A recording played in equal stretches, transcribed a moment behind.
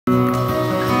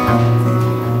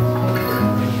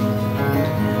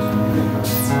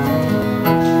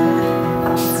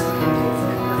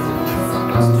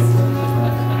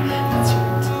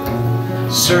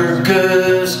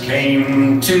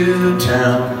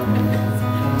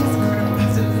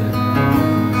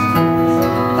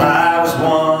I was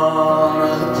one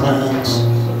of the clowns.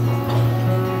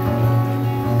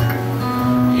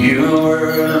 You were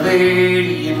a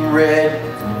lady in red,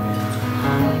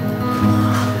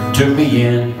 took me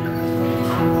in,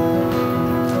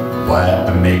 wiped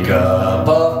the makeup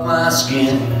off my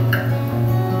skin.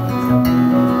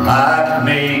 I could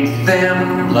make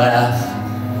them laugh,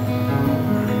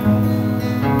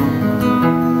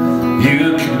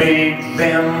 you could make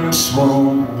them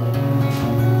swoon.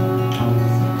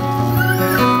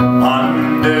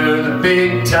 Under the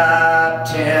big top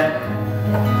tent,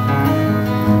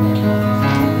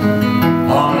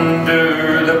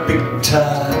 under the big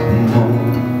top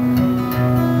moon,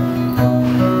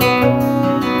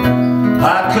 I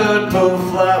could pull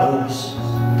flowers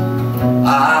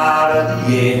out of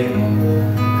the air.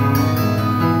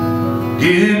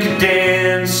 You could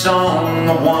dance on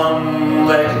the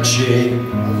one-legged chair.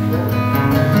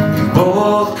 We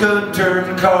both could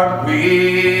turn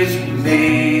cartwheels, we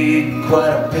made quite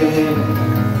a pair.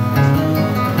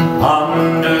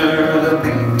 Under the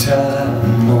big top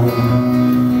moon.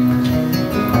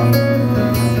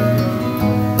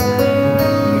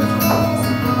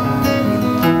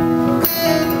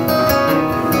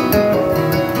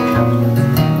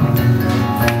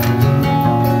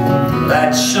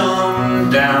 That shone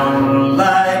down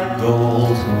like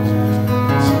gold.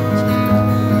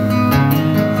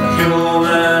 A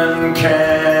human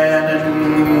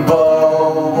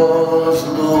cannonball was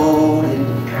loaded.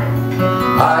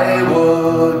 I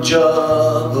would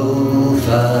juggle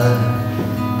fire,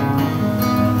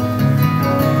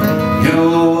 you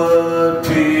would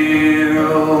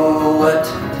pirouette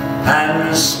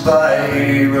and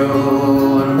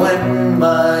spiral, and when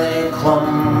my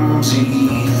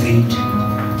clumsy feet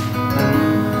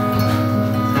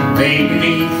made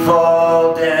me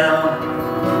fall down,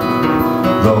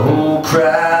 the whole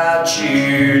crowd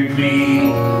cheered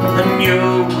me, and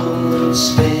you would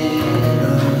spin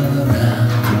around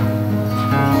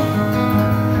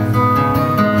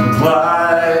and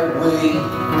fly away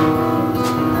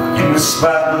in the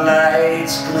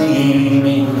spotlights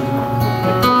gleaming.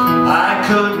 I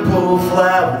could pull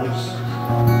flowers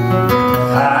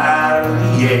out of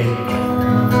the air.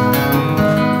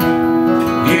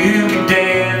 You could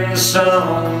dance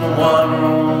on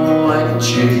one-legged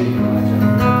chair.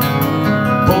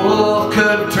 Both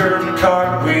could turn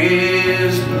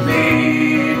cartwheels,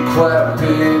 made quite a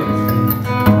pair.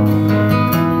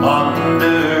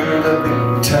 Under the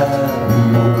big top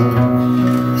moon.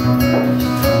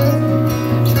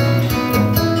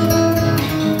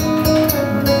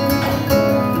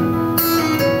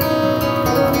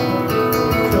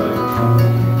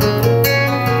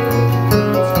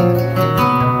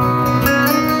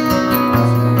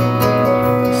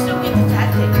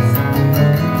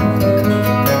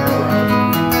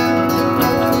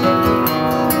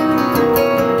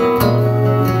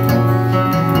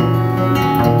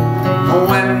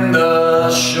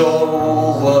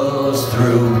 Was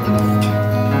through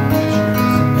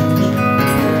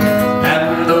and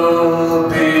the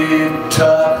big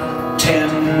top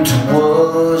tent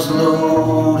was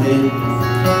loaded,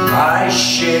 I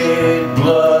shed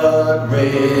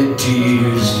blood-red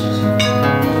tears,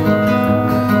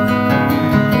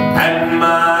 and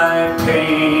my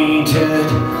painted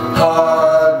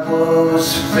heart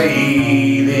was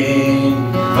fading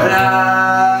when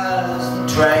as the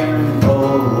train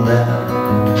pulled out.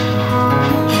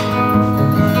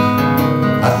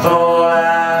 I thought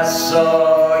I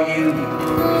saw you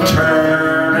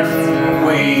turn and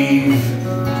wave,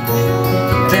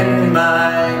 but then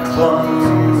my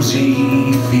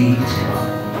clumsy feet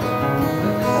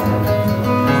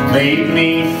made me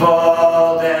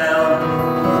fall down,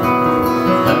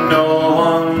 and no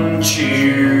one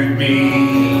cheered me.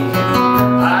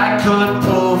 I could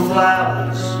pull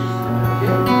flowers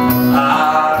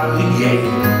out of the air.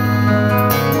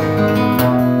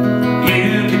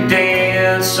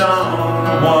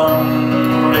 On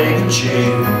one-legged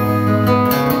chair.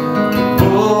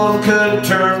 Both could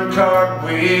turn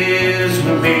cartwheels,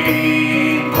 we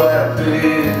made quite a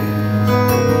pair.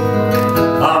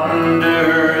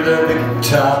 Under the big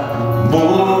top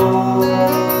moon.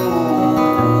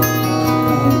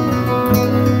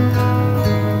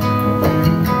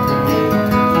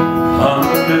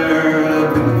 Under the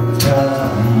big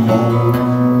top moon.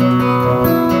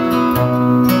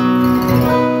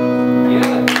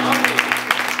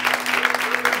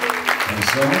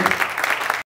 So